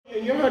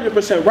And you're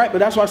 100% right, but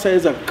that's why I say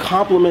it's a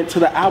compliment to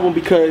the album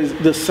because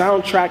the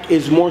soundtrack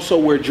is more so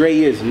where Dre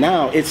is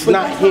now. It's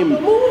not him.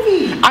 Not the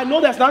movie. I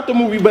know that's not the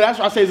movie, but that's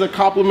why I say it's a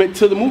compliment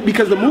to the movie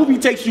because the movie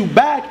takes you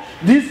back.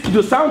 The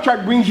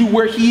soundtrack brings you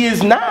where he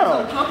is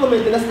now. That's not a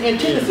compliment, then that's an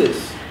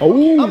antithesis.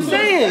 Oh, I'm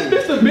saying.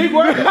 That's a big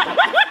word.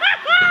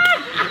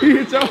 He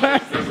hit your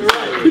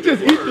ass. He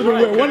just hit you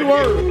with one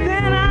word.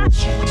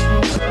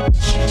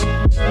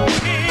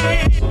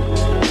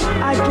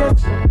 I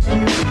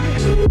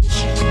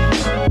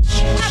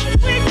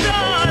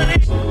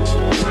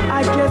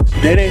guess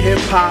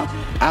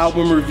DEHH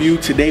album review.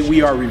 Today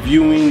we are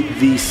reviewing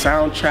the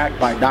soundtrack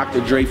by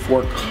Dr. Dre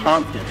for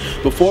Compton.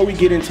 Before we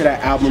get into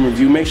that album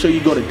review, make sure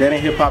you go to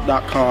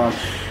DEHH.com.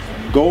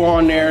 Go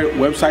on there,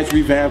 website's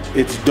revamped,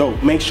 it's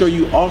dope. Make sure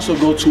you also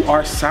go to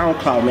our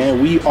SoundCloud,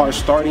 man. We are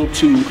starting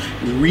to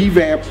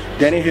revamp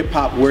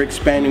DEHH. We're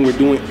expanding, we're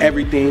doing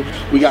everything.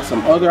 We got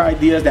some other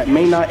ideas that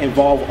may not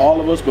involve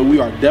all of us, but we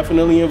are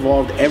definitely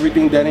involved,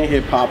 everything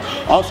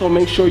DEHH. Also,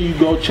 make sure you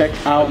go check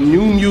out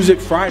New Music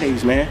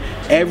Fridays, man.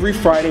 Every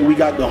Friday, we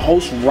got the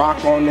host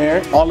Rock on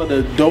there. All of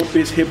the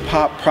dopest hip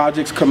hop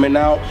projects coming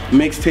out,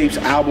 mixtapes,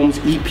 albums,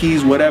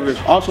 EPs, whatever.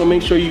 Also,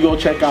 make sure you go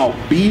check out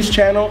B's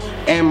channel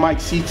and Mike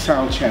C's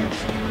channel. I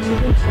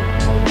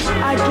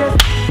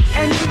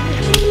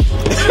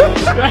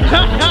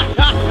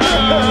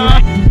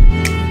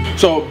guess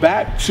So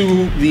back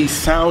to the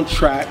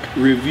soundtrack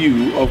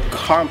review of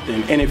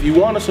Compton, and if you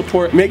want to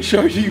support, make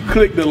sure you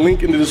click the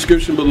link in the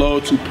description below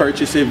to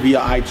purchase it via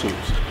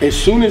iTunes. As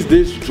soon as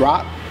this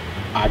dropped,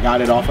 I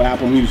got it off of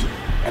Apple Music,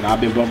 and I've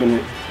been bumping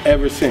it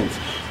ever since.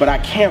 But I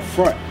can't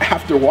front,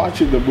 after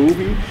watching the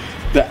movie,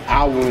 the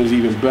album is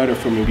even better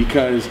for me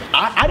because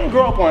I didn't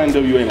grow up on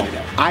NWA like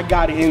that. I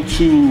got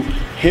into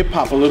hip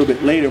hop a little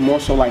bit later, more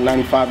so like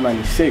 95,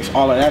 96.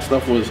 All of that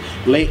stuff was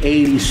late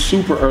 80s,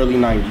 super early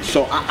 90s.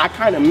 So I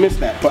kind of missed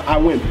that. But I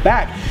went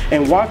back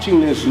and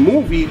watching this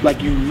movie,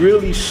 like you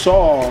really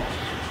saw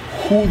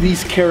who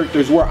these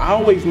characters were. I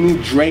always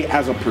knew Dre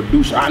as a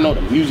producer. I know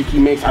the music he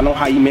makes, I know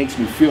how he makes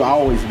me feel. I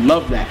always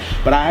loved that.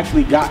 But I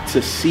actually got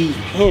to see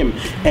him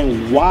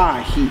and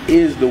why he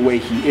is the way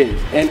he is.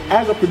 And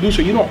as a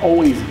producer, you don't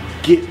always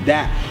get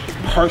that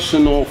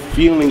personal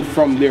feeling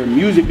from their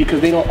music because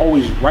they don't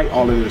always write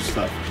all of their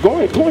stuff.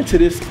 Going to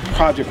this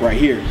project right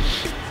here,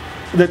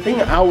 the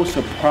thing I was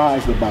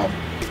surprised about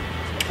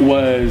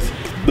was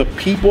the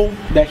people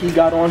that he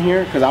got on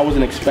here, because I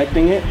wasn't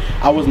expecting it.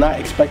 I was not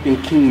expecting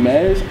King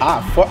Mez.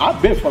 I've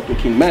been fucking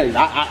King Mez.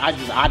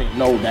 I didn't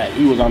know that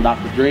he was on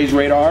Dr. Dre's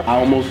radar. I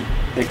almost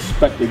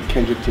expected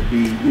Kendrick to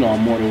be,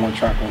 on more than one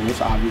track on this,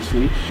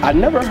 obviously. I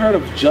never heard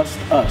of Just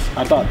Us.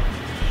 I thought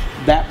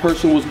that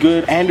person was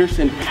good.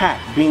 Anderson .Paak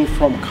being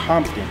from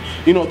Compton.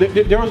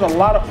 There was a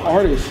lot of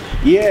artists.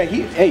 Yeah,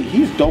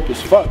 he's dope as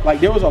fuck.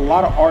 Like, there was a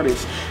lot of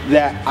artists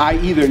that I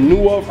either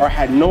knew of or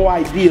had no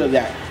idea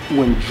that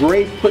when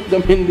Dre put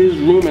them in this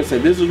room and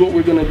said, this is what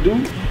we're gonna do,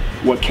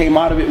 what came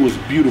out of it was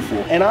beautiful.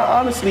 And I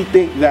honestly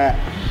think that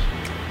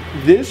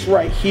this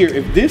right here,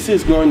 if this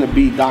is going to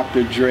be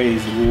Dr.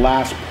 Dre's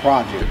last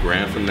project,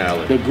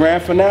 the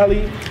grand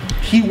finale,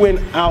 he went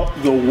out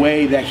the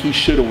way that he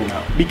should have went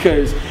out.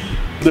 Because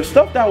the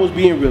stuff that was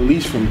being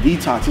released from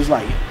Detox is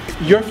like,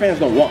 your fans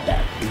don't want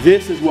that.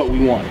 This is what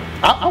we wanted.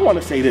 I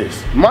want to say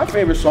this. My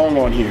favorite song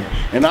on here,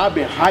 and I've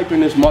been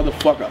hyping this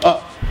motherfucker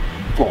up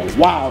for a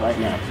while right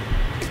now.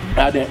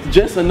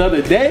 Just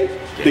Another Day,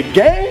 the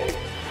game,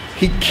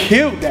 he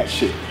killed that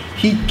shit.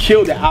 He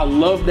killed it. I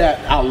love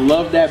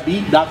that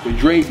beat. Dr.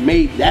 Dre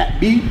made that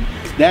beat.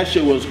 That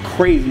shit was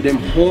crazy. Them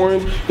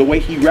horns, the way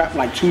he rapped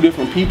like two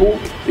different people.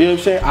 You know what I'm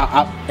saying?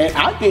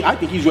 I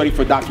think he's ready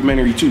for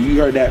documentary 2. You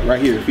heard that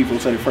right here. People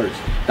said it first.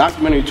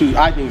 Documentary 2,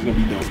 I think it's gonna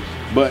be dope.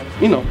 But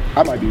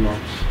I might be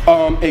wrong.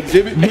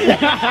 Exhibit. I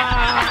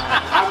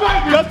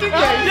might be.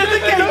 Just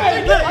in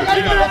case.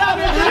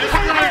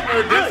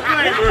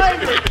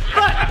 Disclaimer.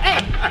 But hey,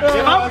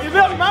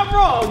 if I'm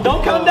wrong,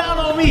 don't come down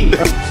on me.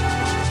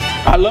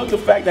 I love the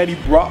fact that he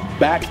brought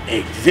back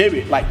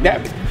Exhibit. Like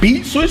that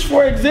beat switch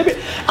for Exhibit.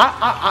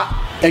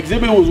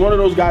 Exhibit was one of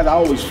those guys I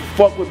always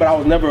fuck with, but I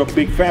was never a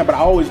big fan. But I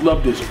always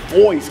loved his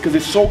voice because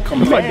it's so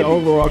commanding. It's like the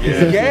overall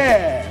consensus.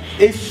 Yeah.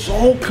 It's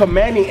so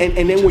commanding,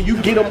 and then when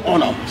you get him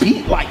on a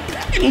beat like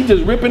that, and he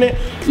just ripping it,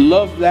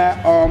 love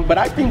that. But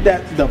I think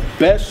that the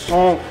best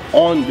song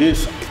on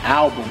this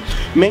album,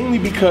 mainly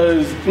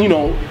because, in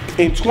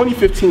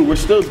 2015, we're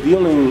still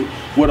dealing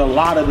with a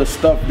lot of the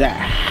stuff that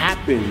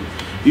happened,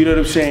 you know what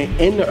I'm saying,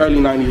 in the early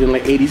 90s and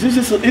late 80s.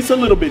 It's a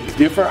little bit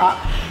different. I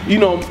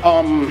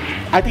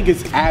think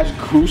it's as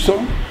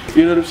gruesome.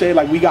 You know what I'm saying?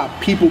 Like, we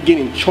got people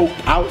getting choked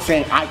out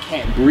saying, I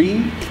can't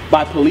breathe,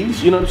 by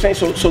police. You know what I'm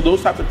saying? So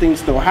those type of things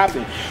still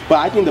happen. But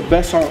I think the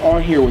best song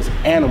on here was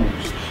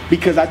Animals,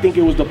 because I think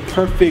it was the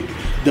perfect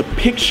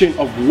depiction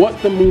of what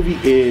the movie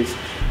is,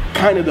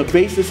 kind of the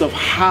basis of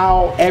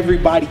how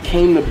everybody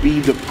came to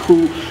be, the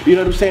crew. You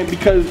know what I'm saying?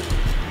 Because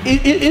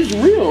It's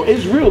real.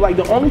 It's real. Like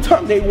the only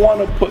time they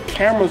want to put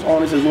cameras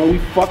on us is when we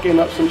fucking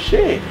up some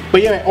shit.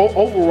 But yeah, man,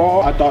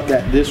 overall, I thought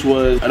that this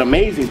was an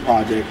amazing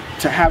project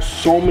to have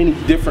so many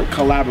different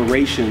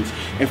collaborations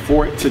and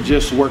for it to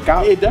just work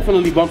out. It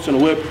definitely bumps in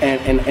the whip,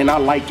 and I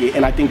like it,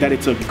 and I think that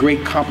it's a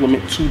great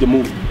compliment to the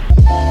movie.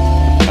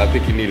 I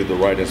think he needed the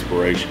right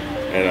inspiration,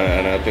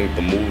 and I think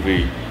the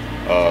movie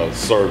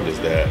served as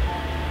that.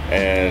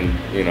 And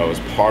you know, it's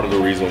part of the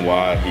reason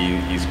why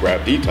he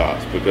scrapped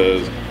DEHH,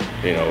 because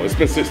you know, it's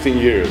been 16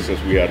 years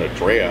since we had a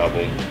Dre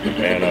album,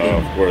 and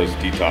of course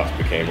DEHH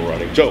became a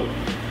running joke.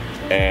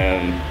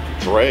 And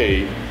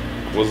Dre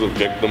was a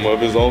victim of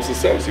his own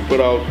success. He put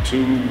out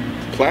 2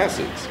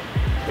 classics,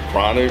 The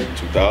Chronic,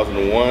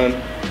 2001.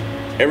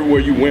 Everywhere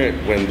you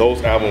went when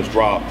those albums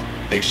dropped,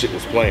 they shit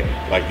was playing.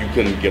 Like you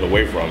couldn't get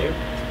away from it.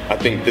 I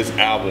think this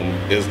album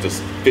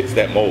fits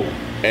that mold,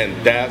 and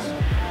that's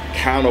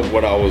kind of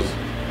what I was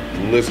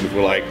listening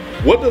for. Like,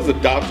 what does a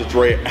Dr.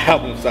 Dre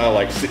album sound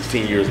like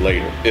 16 years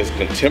later? It's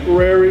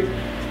contemporary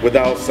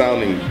without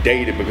sounding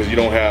dated, because you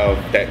don't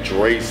have that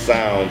Dre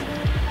sound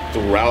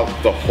throughout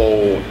the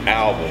whole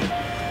album.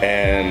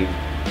 And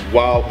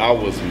while I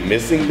was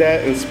missing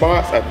that in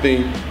spots, I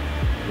think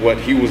what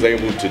he was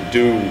able to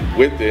do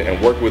with it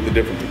and work with the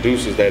different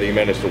producers that he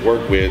managed to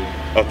work with,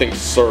 I think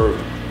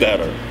served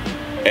better.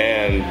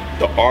 And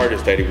the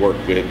artists that he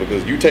worked with,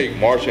 because you take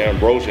Marsha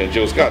Ambrosius and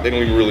Jill Scott, they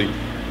don't even really,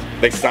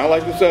 they sound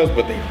like themselves,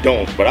 but they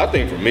don't. But I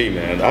think for me,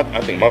 man,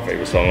 I think my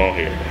favorite song on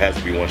here has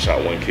to be One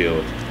Shot, One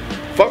Kill.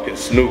 Fucking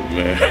Snoop,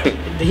 man.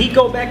 Did he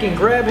go back and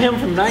grab him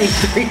from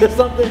 93 or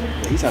something?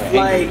 Yeah, he sounded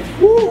like,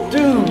 angry. woo,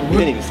 dude. He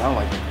didn't even sound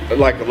like him.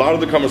 Like a lot of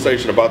the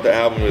conversation about the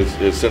album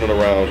is centered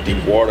around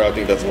Deep Water. I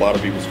think that's a lot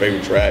of people's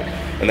favorite track,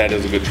 and that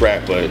is a good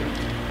track. But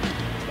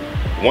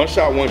One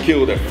Shot, One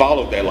Kill that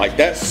followed that, like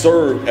that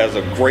served as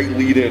a great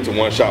lead into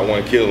One Shot,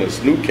 One Kill, and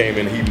Snoop came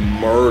in, he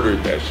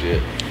murdered that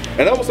shit.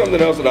 And that was something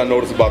else that I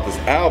noticed about this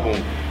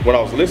album when I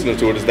was listening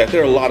to it, is that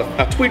there are a lot of,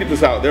 I tweeted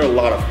this out, there are a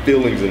lot of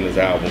feelings in this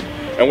album.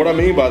 And what I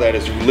mean by that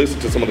is, you listen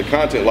to some of the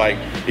content, like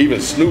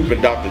even Snoop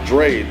and Dr.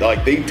 Dre,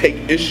 like they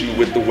take issue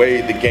with the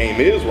way the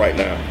game is right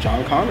now.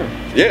 John Connor.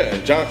 Yeah,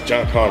 and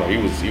John Connor, he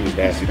was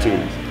nasty too.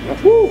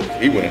 Woo,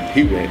 he went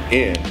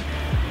in,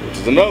 which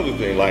is another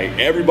thing. Like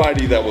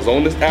everybody that was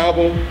on this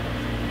album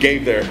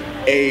gave their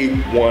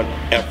A1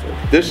 effort.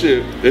 This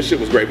shit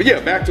was great. But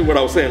yeah, back to what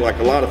I was saying, like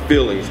a lot of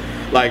feelings.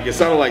 Like it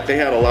sounded like they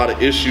had a lot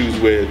of issues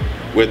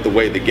with the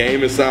way the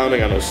game is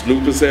sounding. I know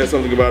Snoop has said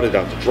something about it.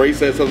 Dr. Dre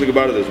said something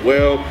about it as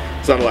well.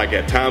 It sounded like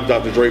at times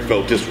Dr. Dre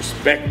felt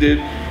disrespected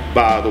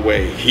by the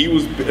way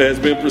has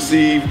been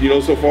perceived, you know,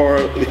 so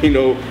far, you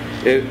know,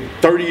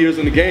 30 years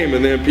in the game,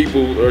 and then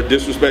people are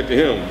disrespecting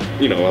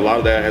him. You know, a lot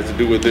of that has to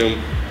do with them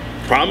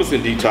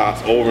promising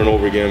DEHH over and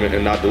over again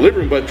and not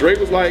delivering. But Dre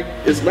was like,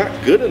 it's not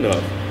good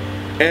enough.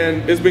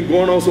 And it's been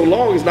going on so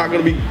long, it's not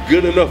going to be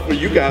good enough for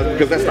you guys,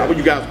 because that's not what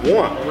you guys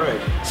want.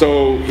 Right.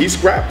 So he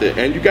scrapped it,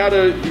 and you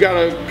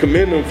gotta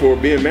commend him for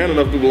being man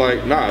enough to be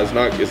like, nah, it's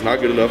not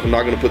good enough. I'm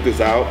not going to put this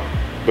out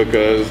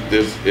because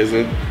this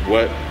isn't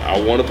what I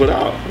want to put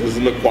out. This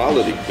isn't the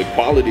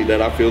quality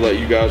that I feel like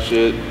you guys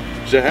should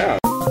have.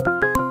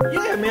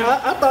 Yeah, man,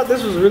 I thought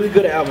this was a really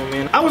good album,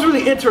 man. I was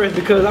really interested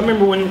because I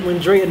remember when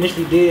Dre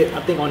initially did,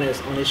 I think on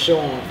his show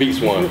on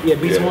Beats One. Yeah,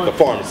 Beats One. The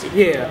Pharmacy.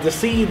 Yeah, to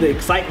see the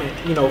excitement,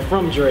 you know,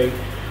 from Dre.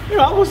 You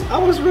know,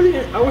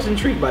 I was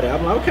intrigued by that.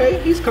 I'm like,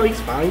 okay, he's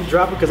finally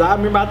dropping, because I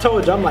remember I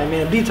told you, I'm like,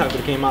 man, if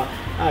DEHH came out,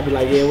 I'd be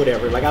like, yeah,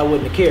 whatever. Like I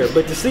wouldn't have cared.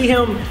 But to see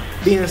him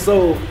being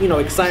so, you know,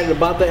 excited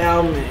about the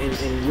album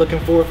and looking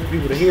forward for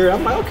people to hear it,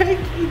 I'm like, okay,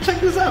 check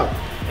this out.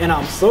 And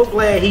I'm so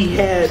glad he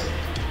had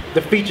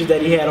the features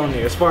that he had on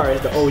there as far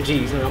as the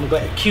OGs. And I'm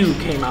glad Q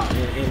came out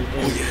and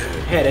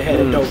had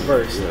a dope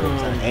verse.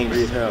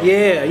 Angry as hell.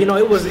 Yeah, you know,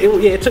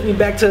 it took me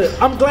back to,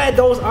 I'm glad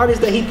those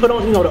artists that he put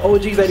on, you know, the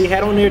OGs that he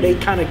had on there, they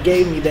kind of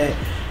gave me that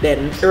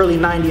early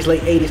 90s,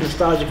 late 80s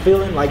nostalgic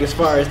feeling, like as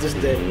far as just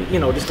the, you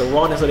know, just the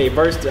rawness of their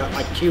verse,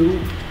 like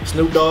Q,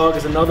 Snoop Dogg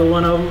is another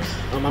one of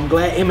them. I'm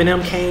glad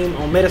Eminem came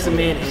on Medicine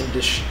Man and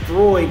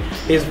destroyed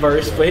his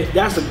verse. But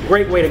that's a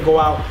great way to go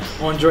out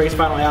on Dre's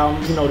final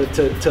album, you know,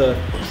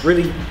 to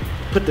really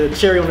put the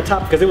cherry on the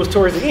top, because it was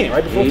towards the end,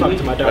 right before talking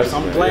to my daughter. So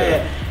I'm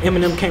glad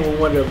Eminem came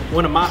with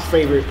one of my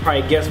favorite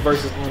probably guest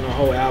verses on the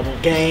whole album,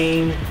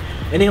 Game.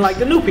 And then like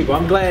the new people,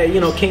 I'm glad,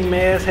 you know, King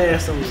Maz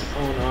had some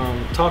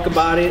on Talk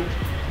About It,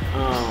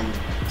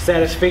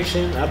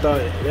 Satisfaction, I thought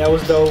that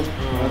was dope.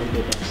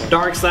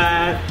 Dark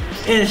Side,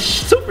 and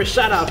super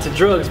shout out to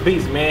Drugs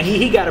Beats, man.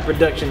 He got a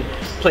production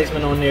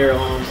placement on there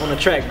on the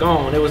track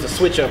Gone. It was a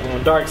switch up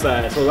on Dark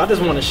Side. So I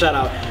just want to shout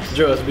out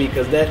Drugs Beats,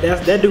 because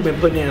that dude been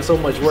putting in so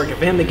much work. And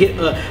for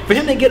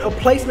him to get a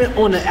placement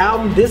on the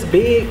album this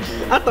big,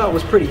 I thought it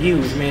was pretty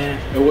huge,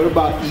 man. And what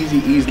about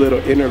Eazy-E's little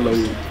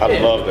interlude? I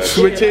love that.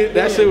 Switch it.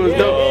 That shit was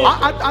dope.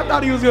 I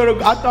thought he was gonna.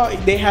 I thought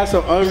they had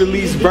some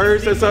unreleased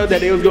verse or something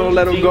that they was gonna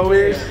let him go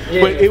in.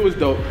 But it was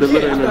dope. The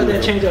little I thought interlude.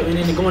 that changed up, and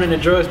then going into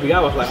Drugs Beat, I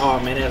was like, oh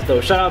man, that's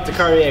dope. Shout out to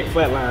Cardiac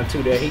Flatline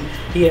too. There,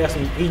 he has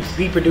some.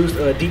 He produced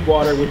Deep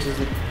Water, which is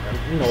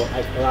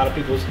a lot of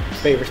people's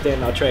favorite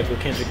standout track with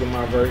Kendrick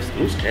Lamar verse.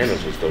 Loose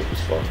Cannons was dope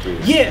as fuck too.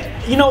 Yeah,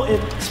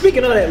 and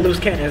speaking of that Loose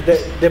Cannons,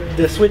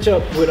 the switch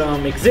up with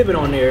Exhibit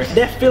on there,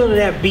 that feeling of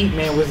that beat,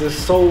 man, was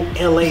just so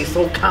LA,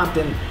 so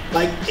Compton.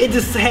 Like, it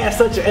just had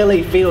such an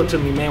LA feel to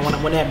me, man,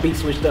 when that beat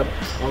switched up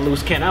on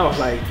Loose Cannon. I was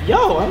like,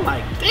 yo, I'm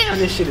like, damn,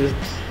 this shit is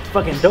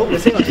fucking dope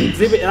as hell.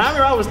 Exhibit, and I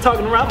remember I was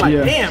talking around, I'm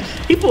like, damn,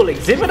 he pulled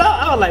Exhibit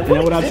out. I was like,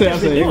 what? I said,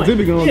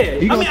 Exhibit gonna.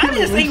 Yeah, I mean, I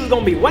didn't think he was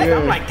gonna be white. Yeah.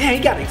 I'm like, damn,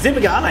 he got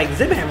Exhibit. I like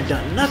Exhibit haven't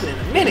done nothing in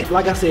a minute.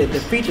 Like I said, the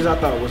features I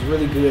thought was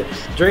really good.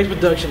 Dre's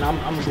production,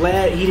 I'm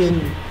glad he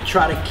didn't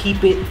try to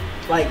keep it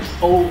like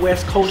old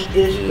West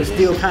Coast-ish, but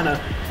still kind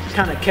of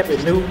kept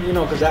it new,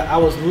 because I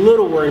was a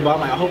little worried about.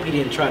 I'm like, I hope he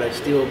didn't try to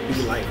still be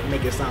like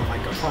make it sound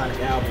like a Chronic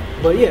album.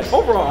 But yeah,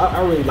 overall,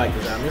 I really like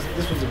this album.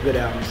 This was a good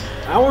album.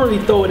 I won't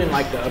really throw it in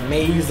like the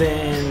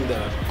amazing,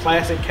 the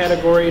classic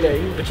category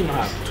but you know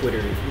how Twitter,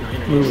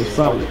 internet. It was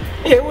solid.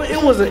 Yeah,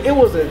 it was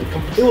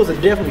a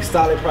definitely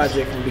solid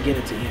project from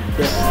beginning to end.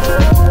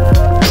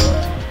 Definitely.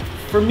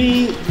 For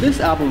me, this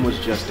album was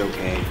just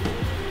okay.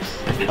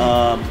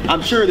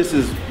 I'm sure this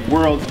is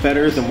worlds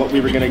better than what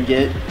we were gonna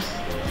get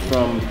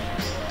from.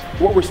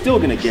 What we're still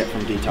gonna get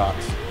from Detox,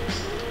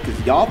 because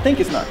y'all think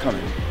it's not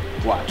coming.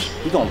 Watch,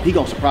 he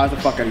gonna surprise the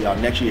fuck out of y'all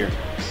next year.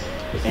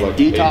 It's and like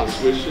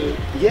Detox,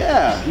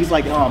 yeah, he's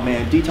like, oh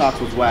man, Detox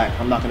was whack.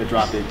 I'm not gonna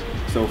drop it,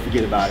 so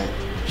forget about it.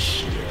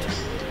 Shit,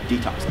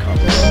 Detox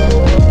coming.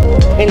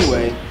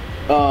 Anyway,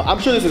 I'm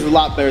sure this is a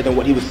lot better than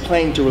what he was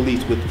planning to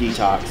release with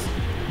Detox,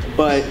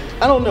 but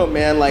I don't know,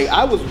 man. Like,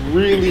 I was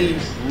really,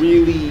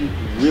 really,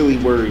 really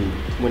worried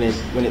when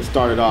it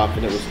started off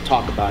and it was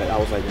talk about it. I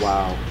was like,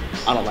 wow.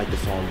 I don't like this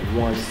song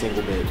one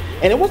single bit.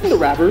 And it wasn't the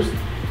rappers.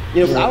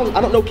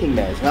 I don't know King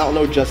Mez, and I don't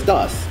know Just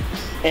Us.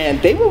 And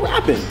they were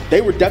rapping.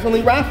 They were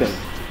definitely rapping.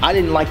 I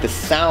didn't like the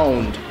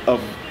sound of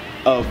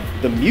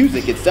the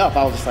music itself.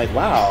 I was just like,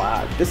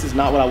 wow, this is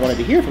not what I wanted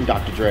to hear from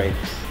Dr. Dre.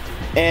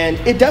 And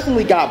it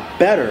definitely got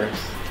better,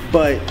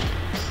 but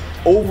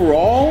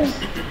overall,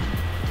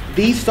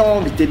 these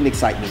songs didn't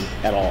excite me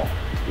at all.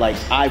 Like,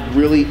 I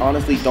really,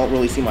 honestly don't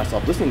really see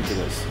myself listening to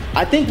this.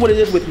 I think what it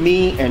is with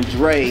me and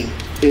Dre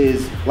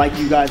is, like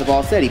you guys have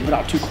all said, he put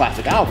out 2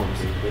 classic albums.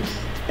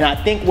 And I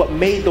think what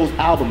made those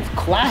albums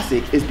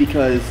classic is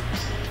because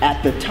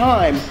at the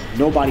time,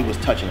 nobody was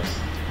touching it.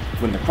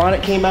 When the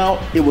Chronic came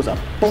out, it was a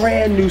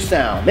brand new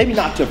sound. Maybe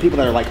not to people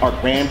that are like our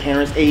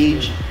grandparents'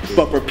 age,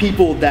 but for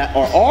people that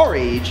are our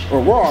age, or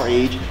were our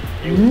age,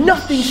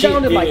 nothing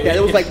sounded like that.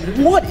 It was like,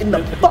 what in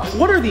the fuck?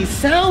 What are these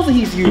sounds that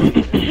he's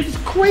using? This is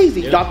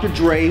crazy. Dr.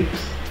 Dre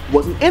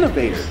was an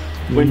innovator.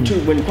 When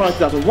Chronic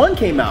 2001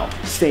 came out,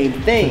 same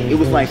thing. It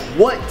was like,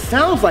 what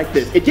sounds like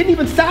this? It didn't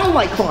even sound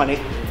like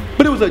Chronic,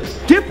 but it was a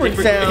different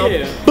sound,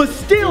 but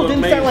still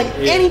didn't sound like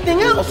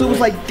anything else. So it was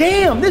like,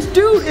 damn, this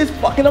dude is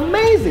fucking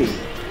amazing.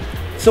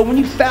 So when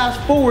you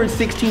fast forward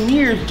 16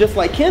 years, just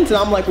like Kenton,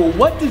 I'm like, well,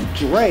 what does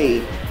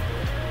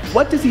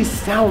he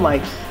sound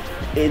like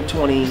in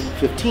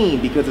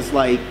 2015? Because it's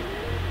like,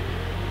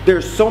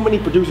 there's so many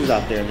producers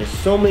out there, and there's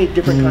so many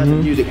different kinds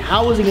of music.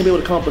 How is he gonna be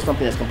able to come up with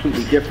something that's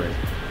completely different?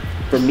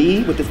 For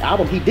me, with this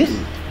album, he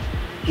didn't.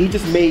 He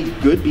just made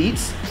good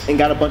beats and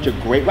got a bunch of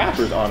great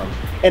rappers on him.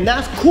 And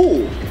that's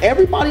cool.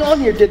 Everybody on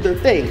here did their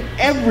thing.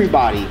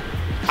 Everybody.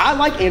 I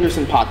like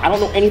Anderson .Paak. I don't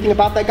know anything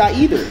about that guy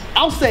either.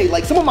 I'll say,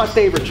 like, some of my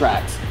favorite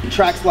tracks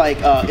like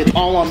It's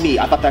All On Me,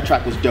 I thought that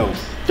track was dope.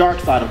 Dark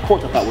Side, of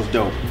course, I thought was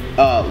dope.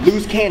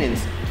 Loose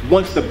Cannons,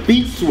 once the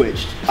beat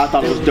switched, I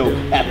thought it was dope.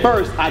 At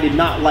first, I did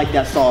not like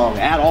that song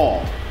at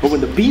all. But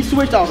when the beat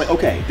switched, I was like,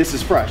 okay, this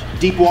is fresh.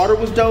 Deep Water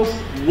was dope.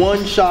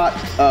 One Shot,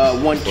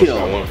 One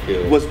Kill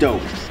was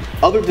dope.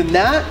 Other than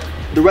that,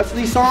 the rest of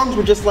these songs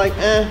were just like,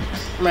 man,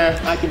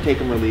 I can take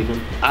them or leave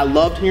them. I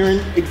loved hearing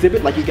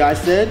Exhibit, like you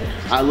guys said.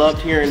 I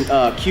loved hearing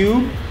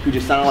Cube, who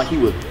just sounded like he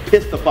was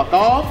pissed the fuck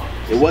off.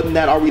 It wasn't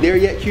that Are We There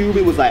Yet Cube,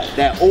 it was like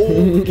that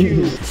old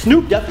Cube.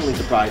 Snoop definitely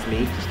surprised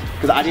me,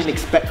 because I didn't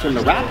expect him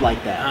to rap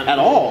like that at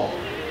all.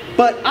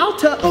 But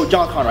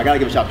John Connor, I gotta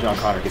give a shout out to John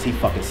Connor, because he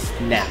fucking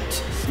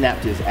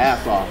snapped his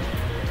ass off.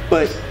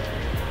 But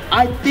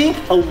I think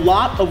a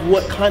lot of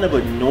what kind of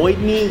annoyed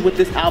me with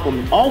this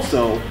album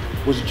also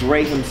was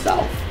Dre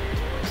himself.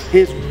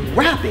 His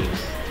rapping.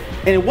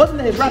 And it wasn't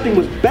that his rapping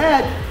was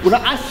bad.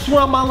 I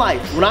swear on my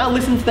life, when I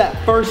listened to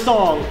that first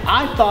song,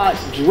 I thought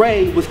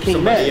Dre was King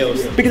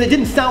Mez. Because it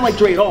didn't sound like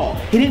Dre at all.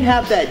 He didn't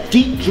have that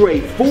deep Dre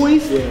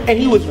voice, and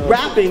he was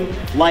rapping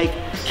like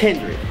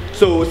Kendrick.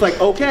 So it's like,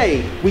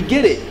 okay, we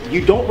get it.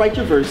 You don't write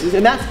your verses,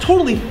 and that's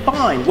totally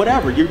fine,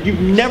 whatever. You've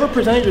never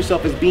presented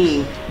yourself as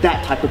being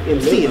that type of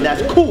MC, and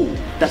that's cool.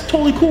 That's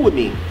totally cool with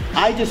me.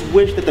 I just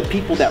wish that the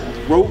people that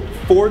wrote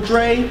for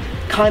Dre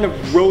kind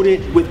of wrote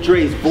it with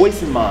Dre's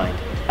voice in mind,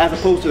 as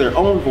opposed to their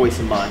own voice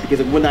in mind.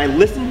 Because when I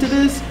listen to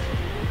this,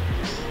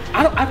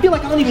 I feel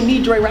like I don't even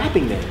need Dre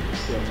rapping then.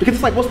 Because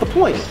it's like, what's the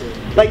point?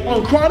 Like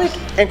on Chronic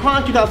and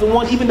Chronic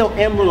 2001, even though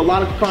M wrote a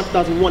lot of Chronic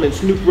 2001 and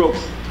Snoop wrote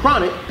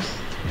Chronic,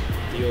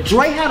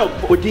 Dre had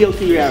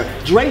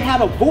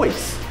a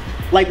voice.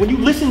 Like when you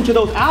listen to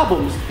those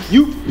albums,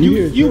 you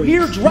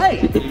hear Dre.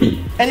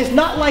 And it's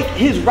not like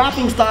his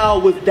rapping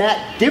style was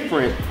that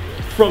different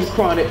from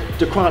Chronic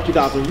to Chronic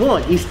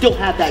 2001. He still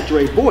had that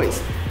Dre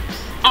voice.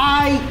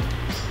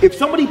 If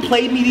somebody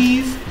played me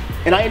these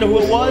and I didn't know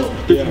who it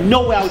was, there's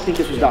no way I would think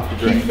this was Dr.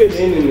 Dre. He fit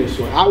in this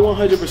one. I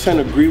 100%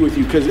 agree with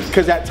you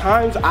because at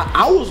times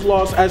I was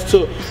lost as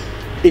to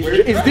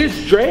is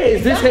this Dre?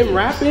 Is this him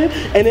rapping?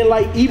 And then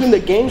like even the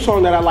game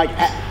song that I like,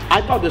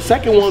 I thought the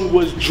second one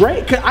was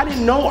Dre because I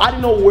didn't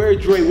know where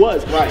Dre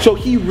was. Right. So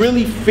he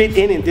really fit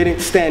in and didn't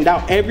stand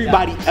out.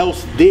 Everybody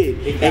else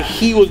did, and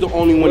he was the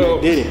only one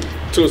that didn't.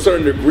 To a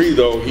certain degree,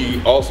 though, he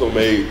also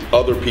made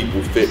other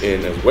people fit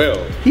in as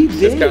well. He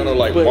did. It's kind of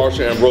like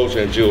Marsha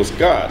Ambrosius and Jill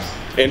Scott.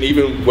 And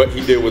even what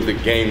he did with the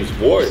Game's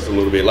voice a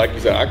little bit. Like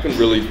you said, I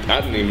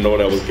didn't even know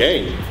that was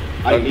Game.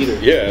 I didn't either.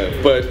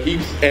 Yeah, but he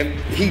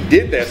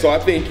did that. So I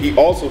think he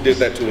also did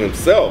that to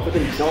himself. But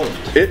then don't.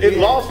 It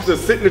lost the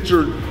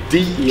signature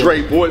deep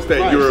Dre voice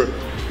that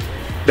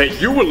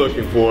you were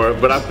looking for.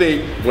 But I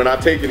think when I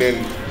take it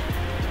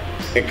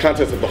in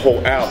context of the whole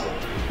album,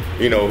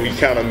 you know, he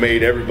kind of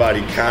made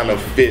everybody kind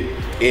of fit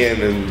in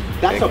and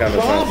that's and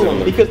a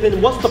problem because then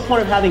what's the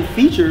point of having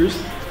features,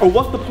 or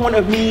what's the point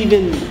of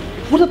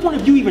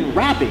you even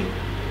rapping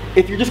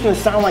if you're just gonna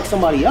sound like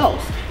somebody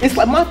else? It's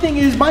like my thing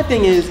is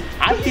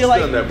I feel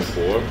like he's done that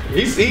before.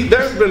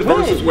 There's been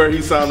verses where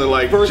he sounded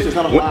like verses,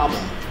 not a whole album.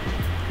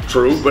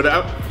 True, but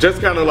just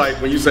kind of like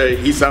when you say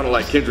he sounded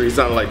like Kendrick, he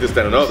sounded like this,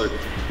 that, and another.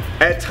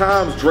 At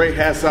times, Dre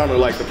has sounded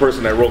like the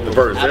person that wrote the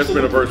verse.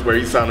 Absolutely. There's been a verse where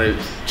he sounded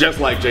just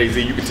like Jay-Z.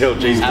 You can tell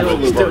Jay-Z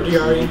wrote the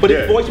verse. But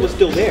his voice was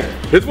still there.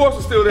 His voice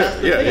was still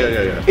there.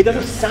 Yeah. It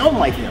doesn't sound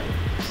like him.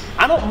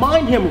 I don't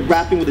mind him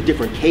rapping with a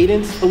different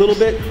cadence a little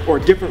bit or a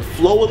different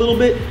flow a little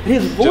bit.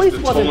 His voice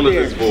wasn't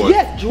there.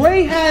 Yes,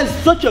 Dre has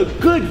such a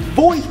good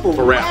voice for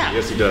rap.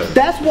 Yes, he does.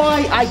 That's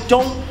why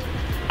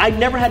I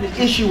never had an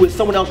issue with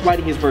someone else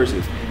writing his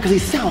verses because he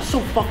sounds so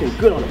fucking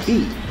good on a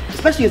beat,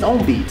 especially his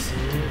own beats.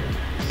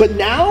 But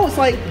now it's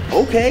like,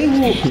 okay,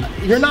 well,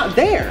 you're not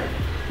there.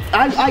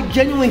 I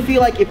genuinely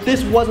feel like if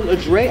this wasn't a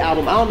Dre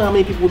album, I don't know how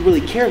many people would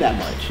really care that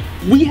much.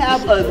 We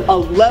have a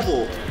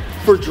level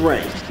for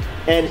Dre.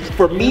 And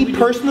for me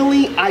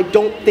personally, I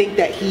don't think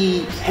that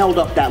he held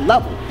up that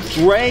level.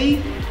 Dre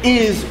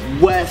is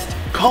West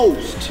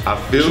Coast. I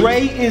feel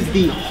Dre is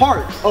the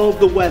heart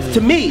of the West.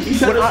 To me, he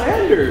set the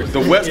standards.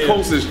 The West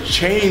Coast has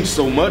changed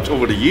so much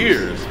over the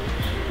years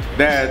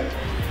that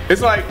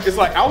it's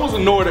like I was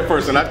annoyed at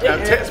first, and I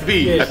text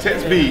B, and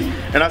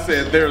I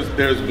said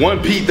there's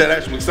one beat that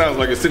actually sounds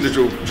like a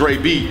signature Dre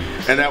beat,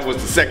 and that was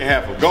the second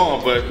half of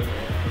Gone, but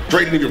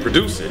Dre didn't even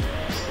produce it.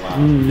 Wow.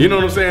 You know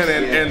what I'm saying?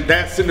 And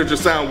that signature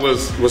sound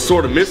was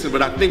sort of missing,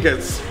 but I think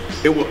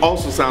it would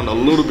also sound a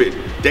little bit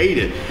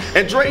dated.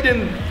 And Dre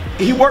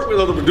he worked with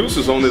other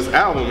producers on this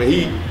album, and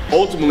he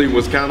ultimately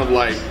was kind of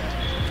like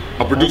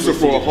a producer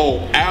for a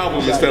whole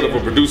album instead of a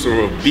producer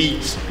of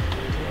beats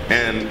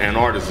and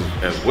artists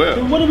as well.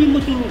 So what are we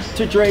looking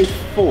to Dre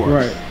for?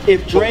 Right.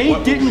 If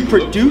Dre didn't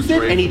produce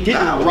it and he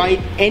didn't write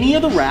any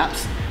of the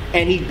raps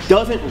and he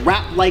doesn't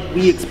rap like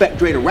we expect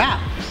Dre to rap,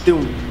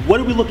 then what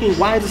are we looking?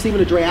 Why is this even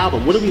a Dre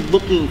album? What are we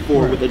looking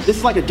for with it? This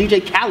is like a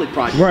DJ Khaled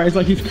project. Right. It's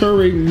like he's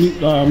curating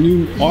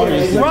new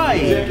artists.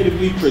 Right.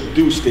 Executively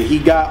produced it. He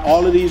got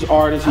all of these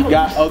artists. He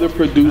got other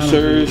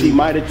producers. He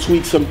might have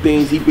tweaked some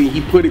things.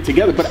 He put it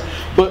together.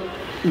 But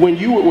when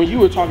you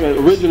were talking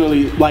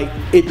originally, like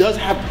it does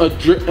have a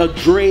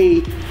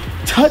Dre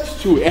touch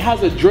to it. It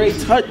has a Dre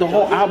touch. The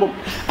whole album.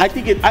 I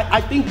think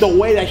the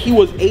way that he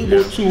was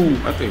able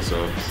to. I think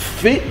so.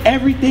 Fit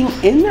everything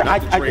in there. I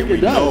think it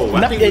does.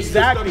 I think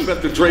exactly.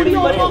 But the Dre what are you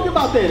all talking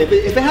about then? If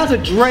it has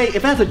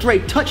a Dre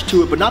touch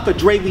to it, but not the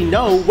Dre we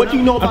know, what do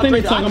you know about I think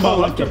Dre? they're talking about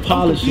like the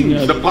polishing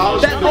of it. The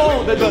polishing.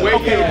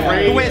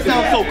 The way it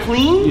sounds so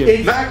clean. Yeah.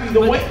 Exactly. The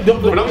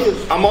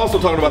way. I'm also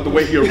talking about the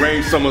way he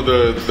arranged some of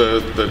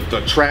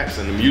the tracks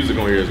and the music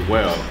on here as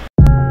well.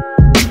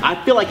 I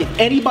feel like if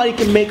anybody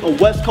can make a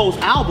West Coast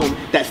album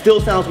that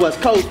still sounds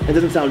West Coast and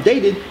doesn't sound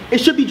dated, it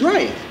should be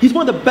Dre. He's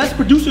one of the best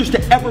producers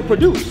to ever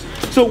produce.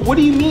 So what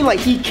do you mean like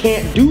he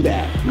can't do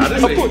that?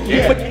 Of course,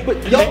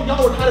 but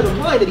y'all were kind of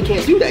implying that he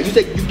can't do that. You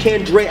said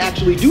can Dre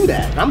actually do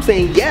that? And I'm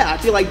saying yeah, I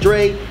feel like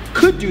Dre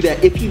could do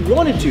that if he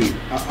wanted to.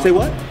 Say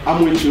what?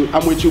 I'm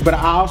with you, but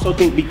I also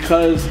think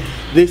because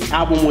this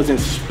album was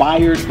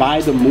inspired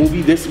by the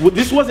movie, this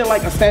wasn't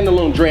like a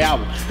standalone Dre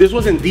album. This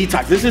wasn't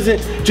Detox. This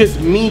isn't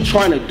just me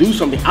trying to do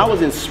something. I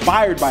was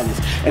inspired by this,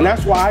 and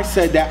that's why I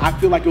said that I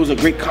feel like it was a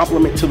great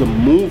compliment to the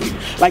movie.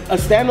 Like a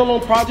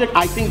standalone project,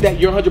 I think that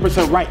you're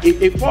 100% right.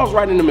 It falls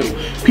right in the middle.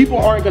 People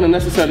aren't gonna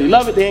necessarily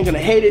love it. They ain't gonna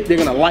hate it. They're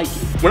gonna like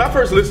it. When I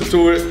first listened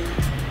to it,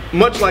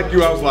 much like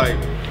you, I was like,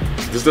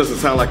 this doesn't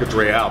sound like a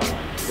Dre album.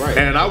 Right.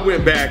 And I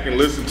went back and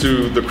listened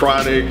to The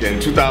Chronic in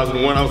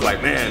 2001. I was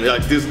like, man,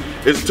 like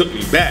this took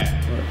me back.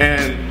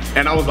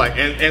 And I was like,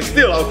 and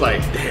still I was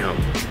like, damn,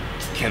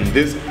 can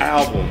this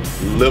album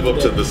live up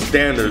to the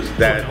standards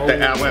that the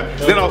album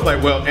has? Then I was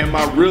like, well,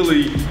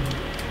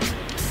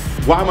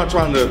 why am I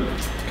trying to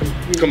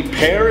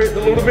compare it a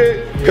little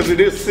bit because it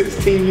is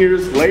 16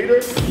 years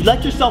later.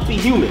 Let yourself be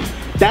human.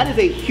 That is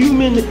a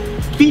human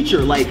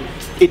feature. Like,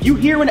 if you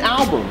hear an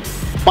album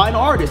by an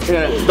artist,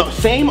 the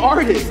same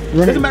artist,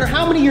 doesn't matter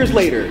how many years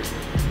later,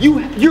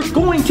 you're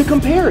going to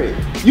compare it.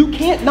 You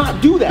can't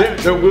not do that.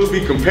 There will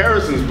be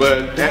comparisons,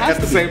 but at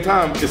the same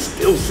time, it's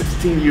still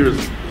 16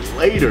 years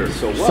later.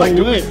 So what? Like,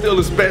 do we still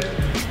expect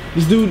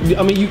this dude?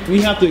 I mean,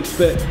 we have to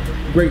expect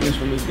greatness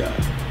from this guy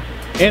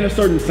and a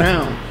certain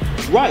sound.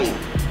 Right.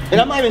 And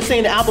I'm not even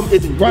saying the album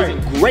isn't great.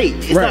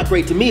 It's not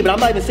great to me, but I'm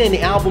not even saying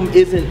the album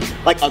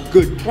isn't like a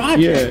good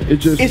project.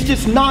 Yeah, it's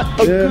just not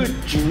a good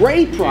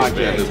Dre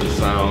project. It's the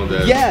sound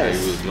that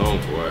he was known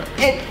for.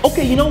 And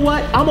okay, you know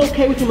what? I'm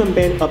okay with him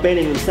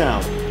abandoning the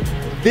sound.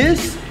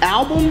 This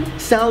album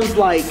sounds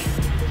like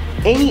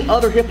any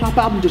other hip hop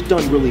album just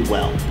done really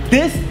well.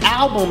 This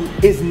album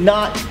is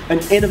not an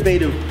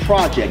innovative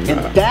project, and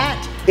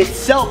that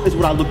itself is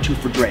what I look to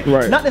for Dre.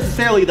 Not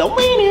necessarily the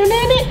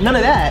none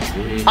of that.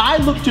 I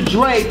look to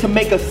Dre to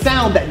make a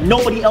sound that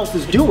nobody else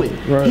is doing.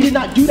 He did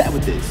not do that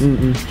with this.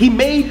 He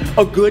made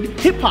a good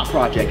hip hop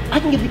project. I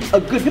can get a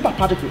good hip hop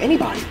project from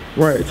anybody.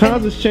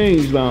 Times has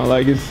changed now.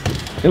 Like you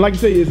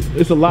say,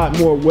 it's a lot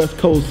more West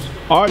Coast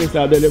artists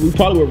out there that we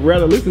probably would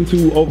rather listen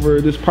to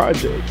over this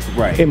project.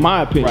 In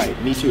my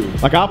opinion. Me too.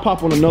 Like, I'll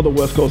pop on another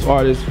West Coast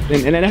artist,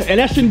 and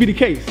that shouldn't be the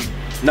case.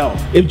 No.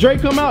 If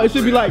Drake come out, it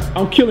should be like,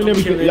 I'm killing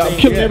everything. I'm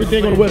killing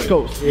everything on the West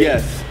Coast.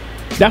 Yes.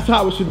 That's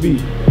how it should be.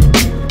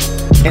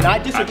 And I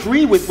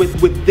disagree with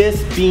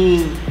this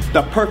being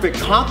the perfect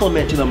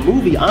compliment to the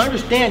movie. I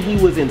understand he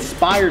was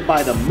inspired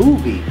by the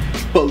movie,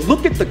 but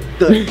look at the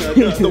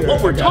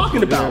what we're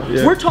talking about.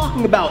 We're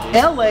talking about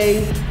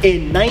LA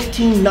in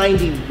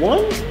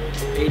 1991.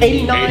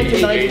 89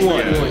 to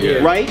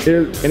 91, right?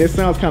 And it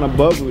sounds kind of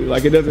bubbly,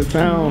 like it doesn't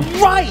sound...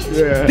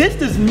 This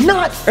does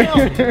not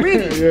sound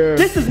gritty.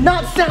 This does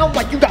not sound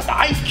like you got the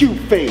Ice Cube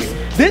face.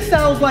 This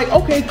sounds like,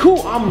 okay,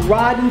 cool, I'm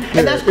riding,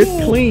 and that's cool.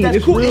 It's clean.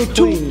 That's cool. Real it's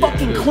too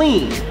fucking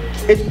clean.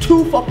 It's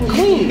too fucking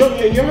clean. No,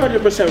 you're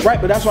 100% right,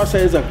 but that's why I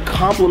say it's a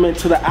compliment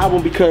to the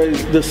album, because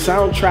the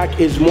soundtrack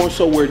is more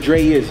so where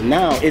Dre is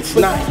now. It's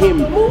not him.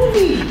 Not the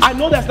movie. I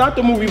know that's not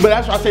the movie, but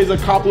that's why I say it's a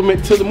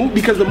compliment to the movie,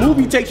 because the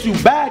movie takes you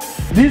back.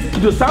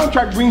 The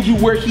soundtrack brings you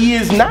where he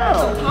is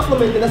now. That's a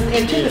compliment, and that's an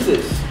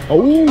antithesis.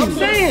 Oh, I'm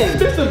saying.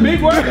 This is a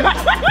big word.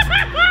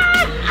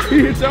 He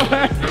hit your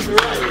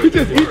ass. He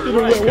just eats it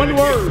away. One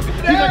word.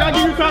 He's like, I'll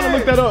give you time to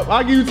look that up.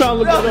 I'll give you time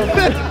to look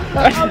that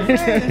up. I'm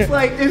saying, it's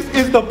like,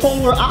 it's the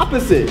polar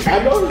opposite.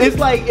 It's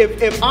like,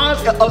 if I'm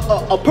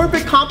a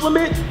perfect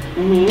compliment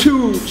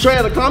to Straight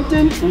Outta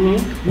Compton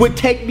would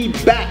take me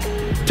back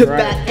to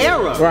that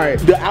era.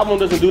 The album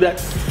doesn't do that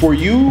for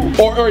you,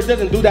 or it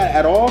doesn't do that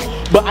at all,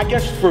 but I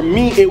guess for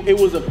me it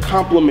was a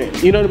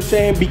compliment, you know what I'm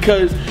saying,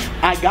 because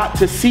I got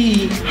to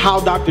see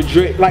how Dr.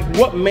 Dre, like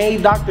what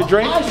made Dr.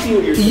 Dre. I see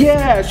what you're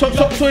saying. So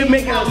it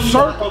makes a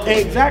circle.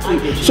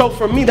 Exactly. So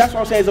for me, that's what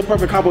I'm saying, it's a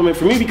perfect compliment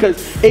for me,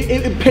 because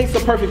it paints a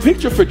perfect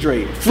picture for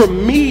Dre. For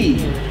me, you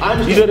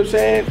know what I'm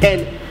saying?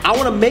 And I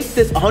want to make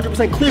this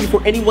 100% clear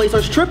before anybody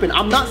starts tripping.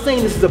 I'm not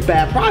saying this is a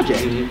bad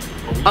project.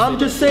 I'm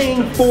just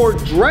saying for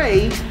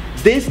Dre,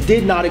 this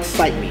did not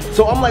excite me.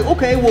 So I'm like,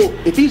 okay, well,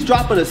 if he's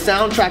dropping a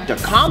soundtrack to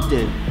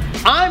Compton,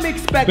 I'm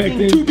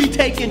expecting to be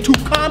taken to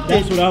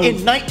Compton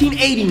in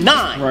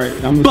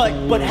 1989.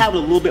 But have it a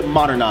little bit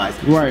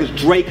modernized. Because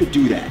Dre could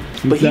do that.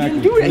 But he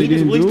didn't do that. He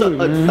just released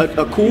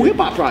a cool hip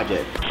hop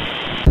project.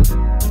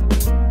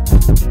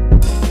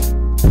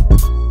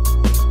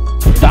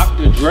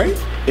 Dr. Dre,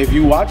 if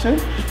you watching,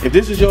 if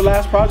this is your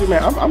last project,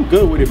 man, I'm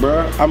good with it,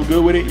 bro. I'm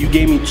good with it. You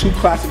gave me 2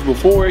 classics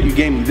before it. You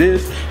gave me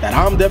this that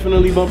I'm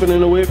definitely bumping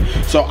in the whip.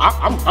 So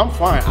I'm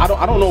fine. I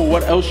don't know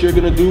what else you're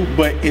gonna do,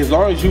 but as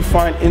long as you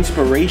find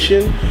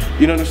inspiration,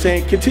 you know what I'm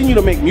saying, continue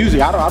to make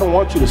music. I don't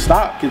want you to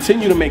stop.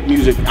 Continue to make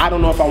music. I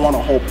don't know if I want a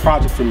whole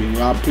project from you.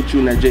 I'll put you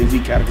in that Jay-Z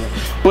category.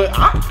 But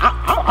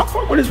I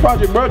fuck with this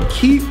project, bro.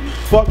 Keep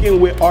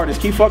fucking with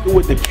artists. Keep fucking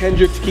with the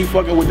Kendricks. Keep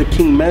fucking with the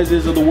King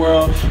Mezes of the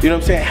world. You know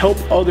what I'm saying? Help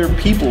other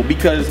people,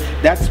 because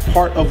that's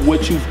part of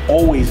what you've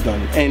always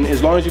done. And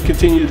as long as you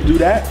continue to do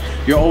that,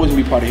 you're always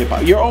gonna be part of hip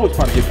hop. You're always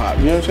part of hip hop.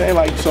 You know what I'm saying?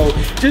 Like, so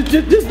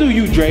just do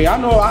you, Dre. I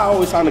know I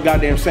always sound the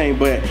goddamn same,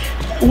 but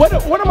what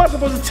am I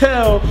supposed to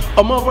tell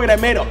a motherfucker that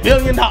made $1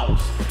 billion? You know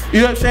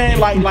what I'm saying?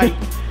 Like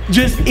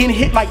just in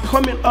hit, like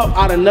coming up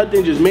out of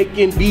nothing, just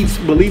making beats,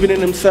 believing in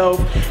himself,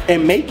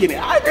 and making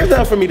it. There's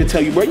nothing for me to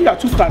tell you, bro. You got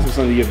 2 classics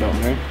under your belt,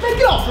 man. Man,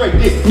 get off right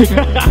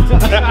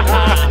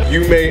there.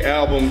 You made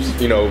albums,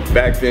 you know,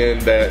 back then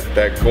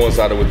that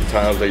coincided with the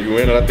times that you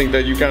were in, and I think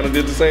that you kind of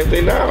did the same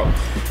thing now.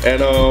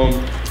 And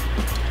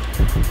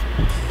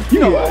you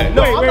know what?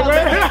 No, I'm not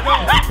letting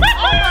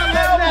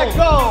that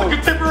go.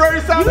 Contemporary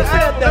sound. You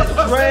said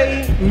that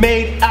Dre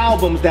made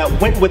albums that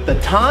went with the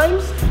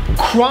times.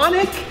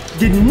 Chronic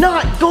did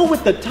not go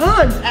with the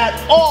times at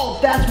all.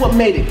 That's what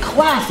made it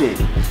classic.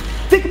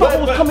 Think about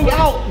what was coming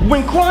out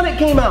when Chronic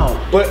came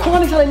out. But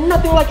Chronic sounded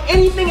nothing like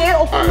anything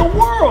else in the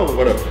world.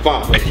 Whatever,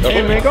 fine.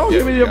 Hey man, go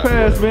give me your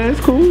pass, man.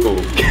 It's cool.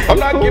 I'm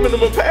not giving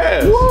them a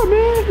pass. You are,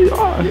 man. You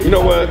are. You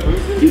know what?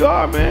 You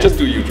are, man. Just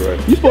do you, Dre.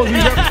 You supposed to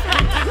be.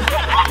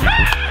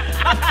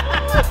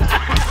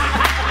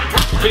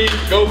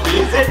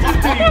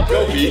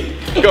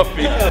 Go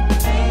B.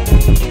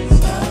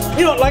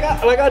 You know, like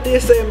I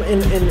did say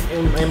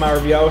in my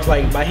review, I was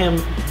like, by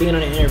him being on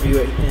the interview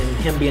and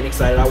him being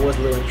excited, I was a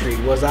little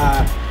intrigued. Was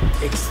I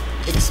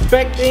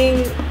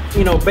expecting,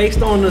 you know,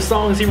 based on the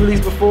songs he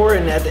released before,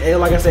 and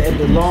like I said, at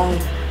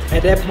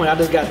that point, I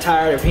just got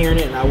tired of hearing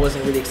it, and I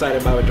wasn't really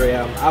excited about a Dre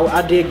album.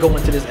 I did go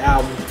into this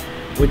album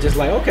with just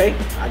like, okay,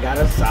 I got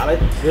a solid,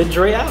 good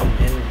Dre album,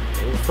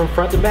 and from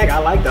front to back, I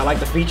liked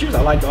the features.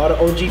 I liked all the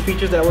OG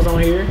features that was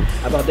on here.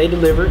 I thought they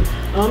delivered.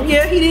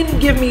 Yeah, he didn't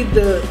give me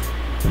the,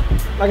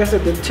 like I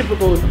said, the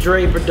typical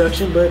Dre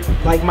production, but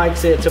like Mike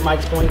said, to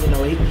Mike's point, you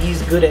know,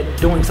 he's good at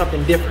doing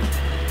something different.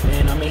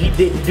 And I mean, he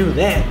didn't do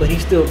that, but he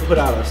still put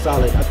out a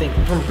solid, I think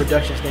from a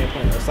production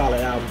standpoint, a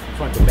solid album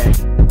front to back.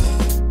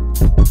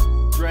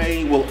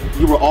 Dre,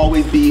 you will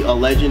always be a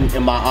legend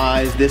in my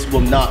eyes. This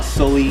will not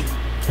sully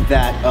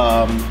that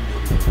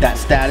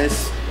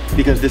status,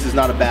 because this is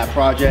not a bad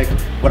project.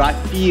 What I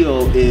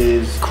feel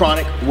is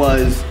Chronic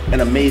was an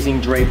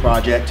amazing Dre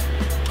project.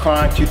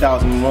 Chronic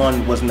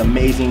 2001 was an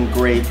amazing,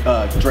 great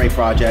Dre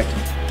project.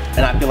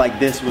 And I feel like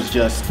this was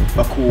just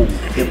a cool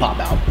hip hop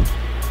album.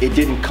 It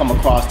didn't come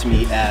across to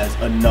me as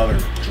another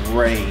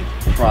Dre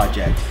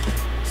project.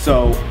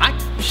 So I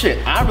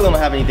really don't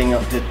have anything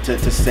else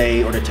to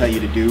say or to tell you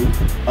to do.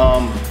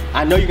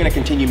 I know you're gonna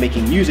continue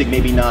making music,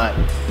 maybe not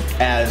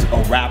as a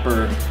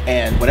rapper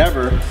and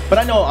whatever, but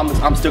I know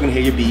I'm still gonna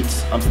hear your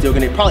beats. I'm still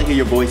gonna probably hear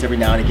your voice every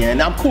now and again,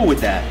 and I'm cool with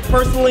that.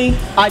 Personally,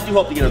 I do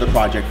hope to get another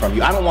project from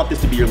you. I don't want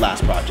this to be your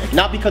last project.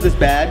 Not because it's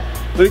bad,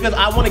 but because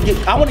I wanna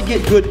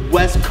get good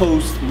West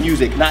Coast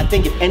music. And I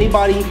think if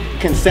anybody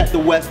can set the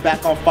West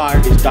back on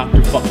fire, it's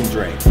Dr. fucking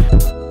Dre.